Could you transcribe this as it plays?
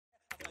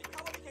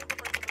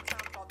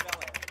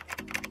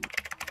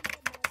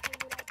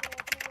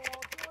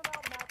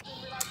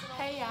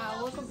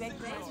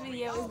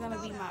video is gonna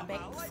be my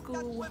back to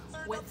school,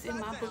 what's in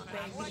my book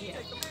bag video.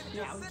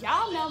 Now,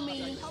 y'all know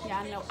me,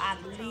 y'all know I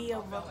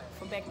live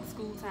for back to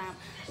school time.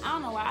 I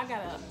don't know why I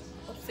got a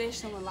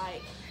obsession with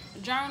like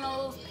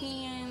journals,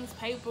 pens,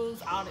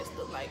 papers, all that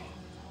stuff. Like,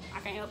 I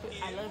can't help it,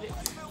 I love it.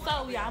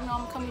 So y'all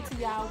know I'm coming to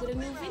y'all with a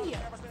new video.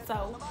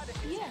 So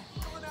yeah.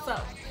 So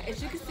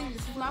as you can see,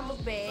 this is my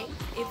book bag.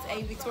 It's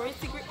a Victoria's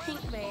Secret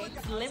pink bag,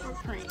 leopard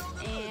print,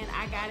 and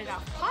I got it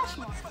off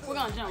Poshmark. We're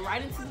gonna jump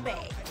right into the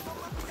bag.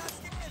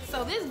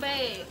 So this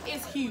bag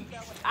is huge.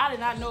 I did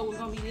not know it was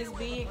gonna be this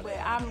big, but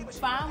I'm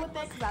fine with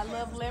that because I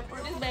love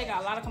leopard. This bag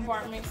got a lot of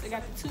compartments. It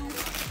got the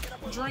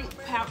 2 drink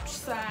pouch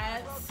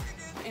sides,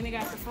 and it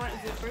got the front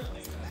zipper.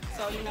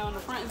 So you know, in the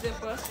front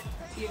zipper,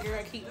 your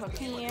girl keep her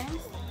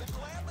pens.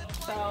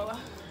 So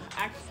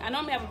I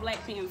normally have a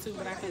black pen too,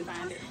 but I couldn't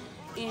find it.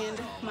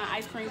 And my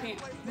ice cream pen.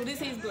 Well,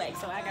 this is black,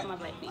 so I got my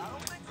black pen.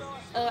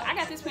 I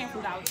got this pen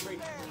from Dollar Tree.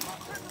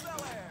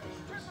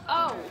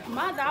 Oh,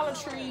 my Dollar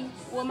Tree,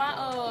 well,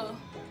 my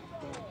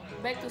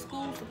back to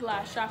school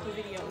supply shopping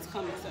video is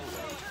coming soon.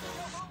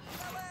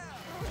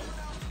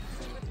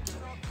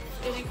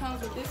 And it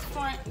comes with this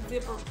front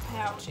zipper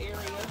pouch area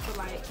for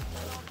like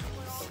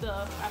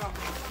stuff. I don't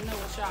know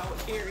what y'all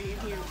would carry in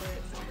here, but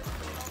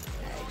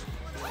hey.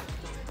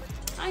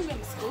 I ain't been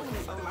to school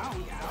in so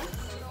long, y'all.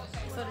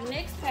 So the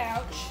next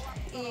pouch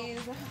is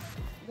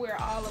where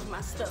all of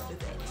my stuff is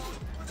at.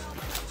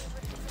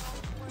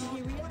 And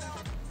here we are.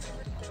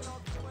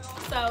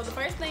 So the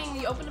first thing when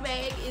you open the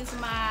bag is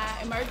my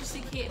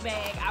emergency kit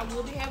bag. I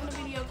will be having a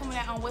video coming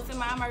out on what's in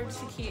my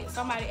emergency kit.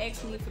 Somebody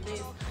asked me for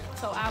this,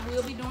 so I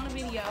will be doing a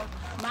video.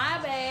 My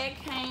bag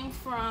came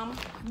from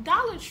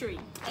Dollar Tree,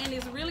 and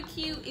it's really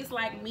cute. It's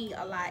like me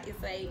a lot.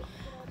 It's a,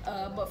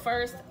 but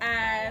first,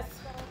 eyes,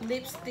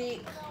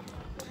 lipstick,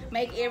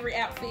 make every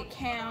outfit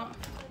count.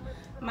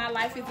 My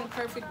life isn't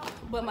perfect,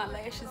 but my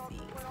lashes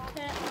is.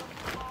 Okay.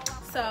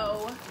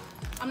 So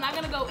I'm not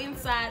gonna go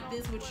inside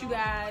this with you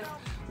guys.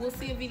 We'll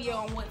see a video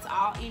on what's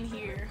all in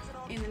here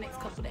in the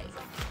next couple days.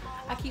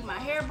 I keep my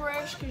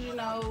hairbrush because you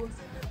know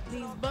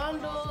these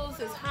bundles,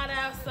 it's hot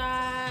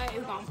outside,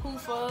 it's gonna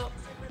poof up.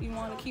 You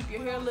wanna keep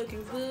your hair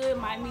looking good,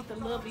 might meet the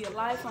love of your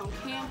life on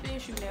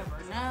campus, you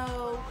never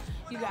know.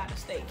 You gotta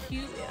stay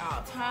cute at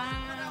all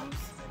times.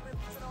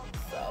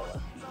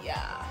 So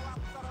yeah.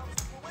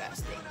 Gotta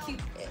stay cute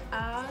at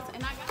odds.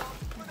 And I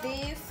got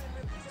this.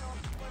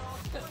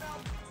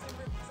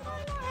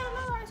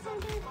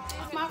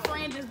 My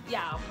friend is,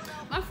 y'all,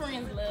 my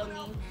friends love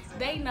me.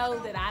 They know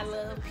that I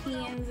love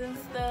pens and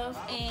stuff.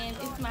 And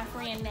it's my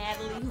friend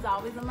Natalie, who's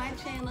always on my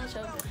channel.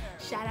 So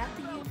shout out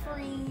to you,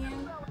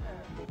 friend.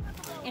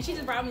 And she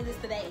just brought me this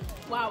today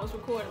while I was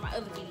recording my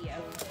other video.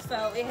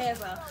 So it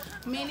has a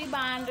mini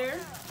binder,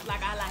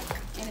 like I like,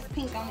 and it's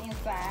pink on the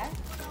inside.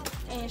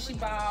 And she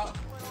bought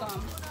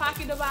some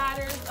pocket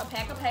dividers, a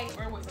pack of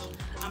paper, which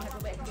I'm gonna have to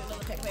go back and get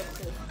another pack of paper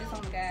because this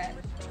only got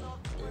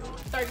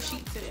 30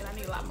 sheets in it. I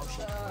need a lot more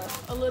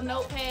sheets. A little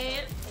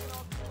notepad.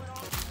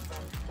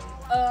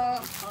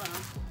 Hold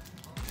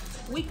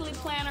on. Weekly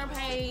planner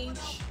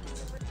page,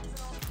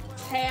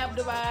 tab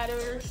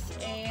dividers,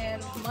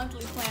 and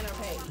monthly planner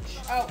page.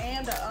 Oh,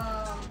 and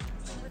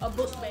a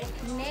book bag.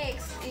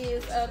 Next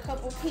is a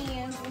couple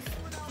pens,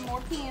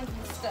 more pens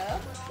and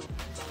stuff.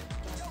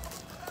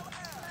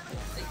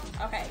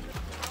 Okay,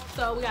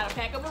 so we got a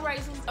pack of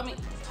erasers,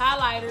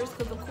 highlighters,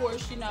 because of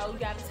course, you know, you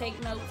got to take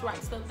notes,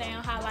 write stuff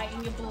down, highlight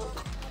in your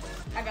book.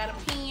 I got a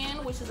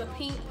pen, which is a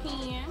pink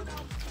pen.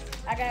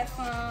 I got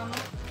some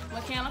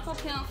mechanical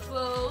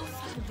pencils.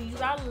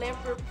 These are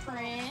leopard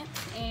print,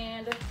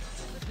 and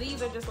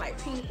these are just like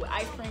pink with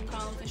ice cream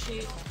cones and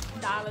shit.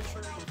 Dollar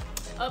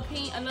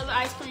Tree. Another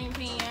ice cream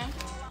pen,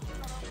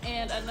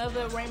 and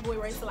another rainbow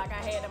eraser like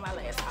I had in my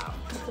last haul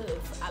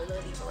because I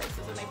love these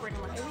erasers and they bring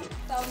them right.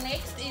 So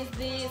next is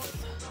this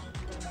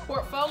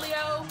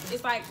portfolio.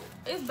 It's like,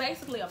 it's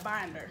basically a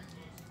binder.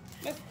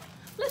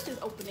 Let's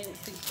just open it and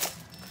see.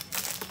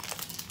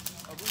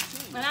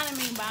 And I didn't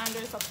mean binder,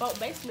 it's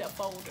basically a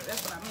folder.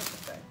 That's what I meant to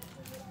say.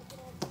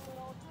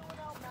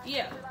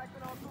 Yeah,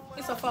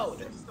 it's a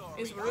folder.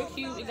 It's real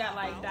cute. It got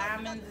like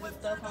diamonds and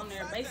stuff on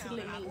there.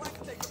 Basically means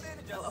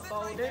a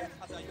folder.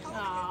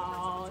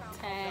 Oh,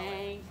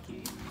 thank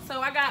you.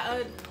 So I got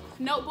a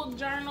notebook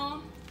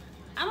journal.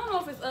 I don't know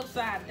if it's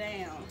upside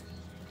down,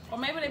 or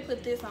maybe they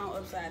put this on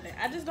upside down.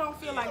 I just don't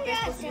feel like that's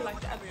supposed to be like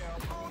that.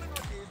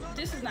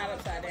 This is not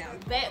upside down.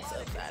 That's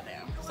upside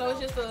down. So it's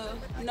just a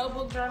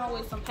notebook journal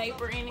with some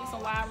paper in it,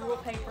 some wide rule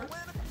paper.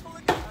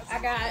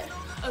 I got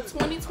a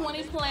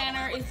 2020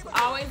 planner. It's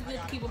always good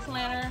to keep a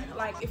planner.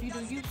 Like if you do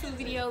YouTube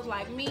videos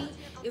like me,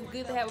 it's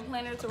good to have a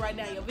planner to write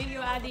down your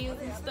video ideas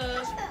and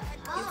stuff.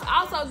 It's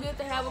also good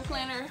to have a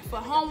planner for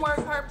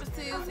homework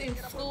purposes in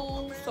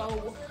school.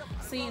 So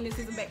seeing this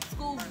is a back to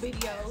school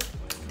video,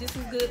 this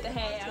is good to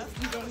have.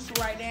 You can just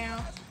write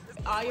down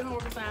all your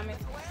homework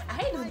assignments. I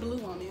hate this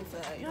blue on the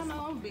inside. Y'all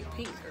know I'm a big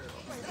pink girl.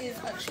 It's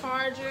a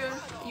charger.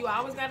 You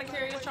always gotta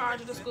carry a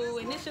charger to school,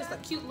 and it's just a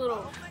cute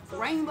little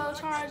rainbow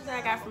charger that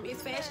I got from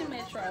It's Fashion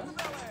Metro.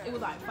 It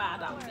was like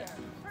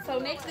 $5. So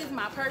next is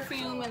my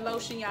perfume and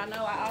lotion. Y'all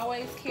know I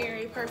always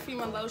carry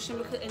perfume and lotion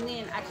because, and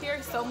then I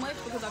carry so much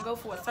because I go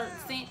for a certain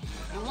scent.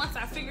 And once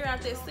I figure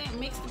out that scent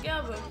mixed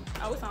together,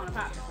 oh, it's on the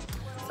pop.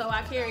 So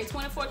I carry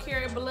 24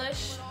 karat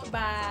blush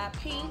by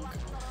Pink.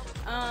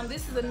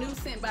 This is a new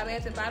scent by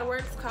Bath & Body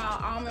Works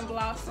called Almond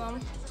Blossom,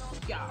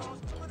 y'all.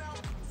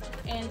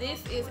 And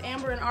this is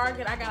Amber and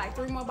Argan. I got like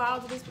 3 more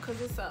bottles of this because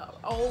it's a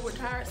old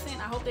retired scent.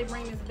 I hope they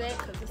bring this back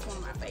because it's one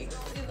of my favorites.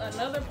 This is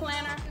another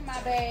planner. In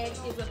my bag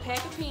is a pack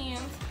of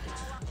pens.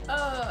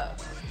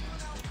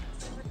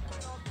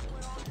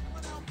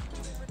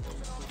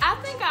 I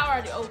think I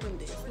already opened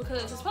this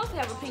because it's supposed to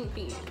have a pink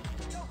pen.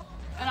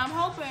 And I'm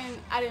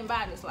hoping I didn't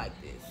buy this like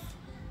this.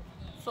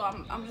 So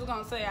I'm just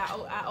gonna say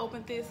I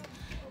opened this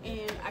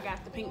and I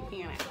got the pink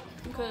pen out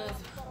because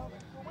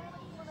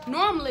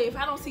normally if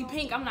I don't see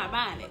pink, I'm not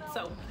buying it.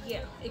 So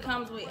yeah, it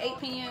comes with 8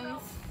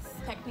 pens,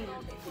 pack of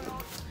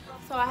pens.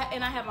 So I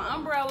have an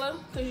umbrella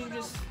because you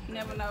just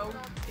never know,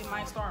 it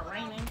might start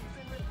raining.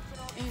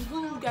 And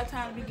who got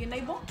time to be getting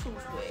their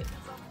bottles wet?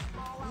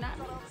 Not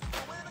me.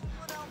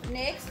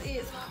 Next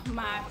is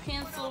my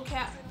pencil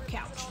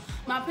pouch.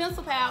 My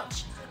pencil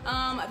pouch.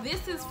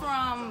 This is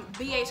from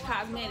BH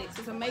Cosmetics.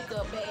 It's a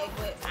makeup bag,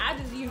 but I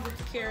just use it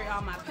to carry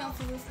all my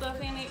pencils and stuff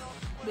in it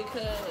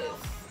because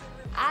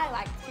I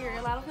like to carry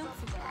a lot of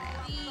pencils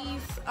around.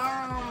 These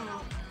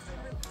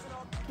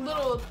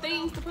little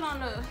things to put on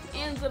the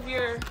ends of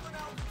your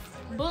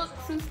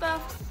books and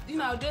stuff, you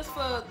know, just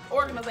for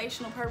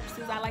organizational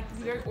purposes. I like to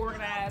be very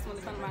organized when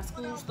it comes to my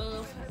school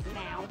stuff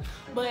now,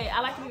 but I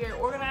like to be very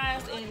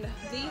organized, and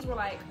these were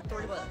like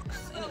 $3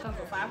 and it comes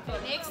with 5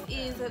 colors. Next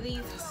is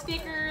these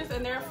stickers,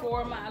 and they're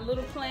for my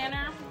little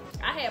planner.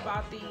 I had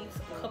bought these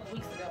a couple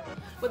weeks ago,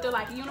 but they're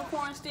like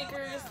unicorn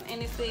stickers,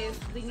 and it says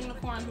the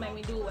unicorns made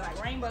me do it with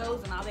like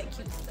rainbows and all that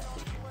cute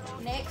stuff.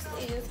 Next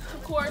is,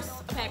 of course,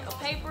 a pack of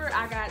paper.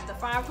 I got the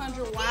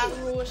 500 wide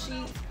rule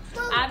sheets.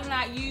 I do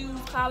not use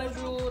college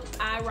ruled.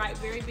 I write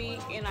very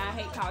big and I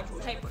hate college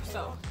ruled paper.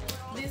 So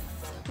this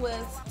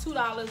was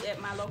 $2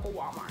 at my local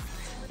Walmart.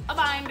 A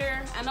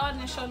binder. I know I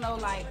didn't show no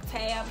like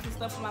tabs and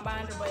stuff for my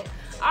binder, but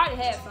I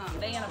already had some.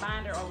 They in a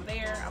binder over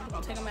there. I'm just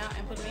gonna take them out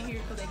and put them in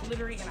here because they're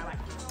glittery and I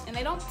like them. And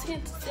they don't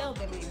tend to sell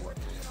them anymore.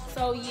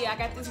 So yeah, I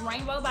got this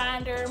rainbow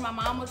binder. My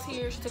mom was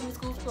here. She took me to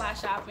school supply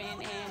shopping,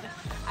 and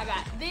I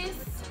got this.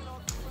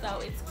 So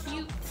it's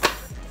cute.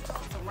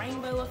 It's a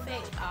rainbow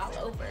effect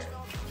all over.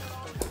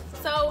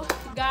 So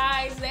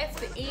guys, that's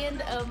the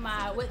end of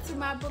my What's in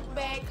My Book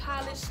Bag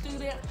College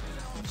Student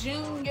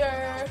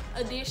Junior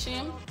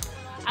Edition.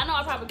 I know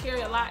I probably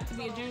carry a lot to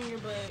be a junior,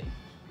 but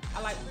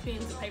I like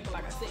pens and paper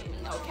like I said,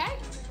 okay?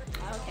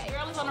 Okay.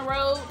 Girl is on the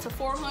road to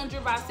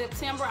 400 by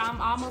September.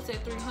 I'm almost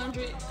at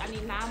 300. I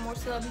need 9 more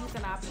subbies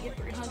and I'll be at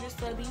 300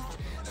 subbies.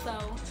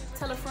 So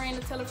tell a friend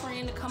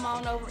to come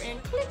on over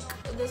and click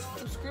the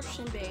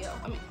subscription bell.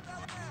 I mean,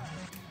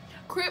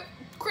 click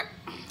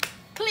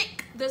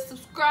the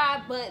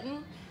subscribe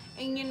button,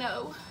 and you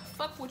know,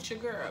 fuck with your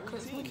girl,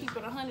 because we keep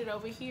it 100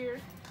 over here.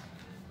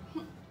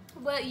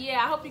 But yeah,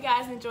 I hope you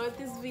guys enjoyed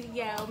this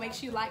video. Make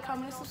sure you like,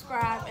 comment, and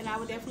subscribe, and I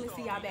will definitely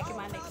see y'all back in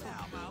my next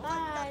one.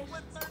 Bye.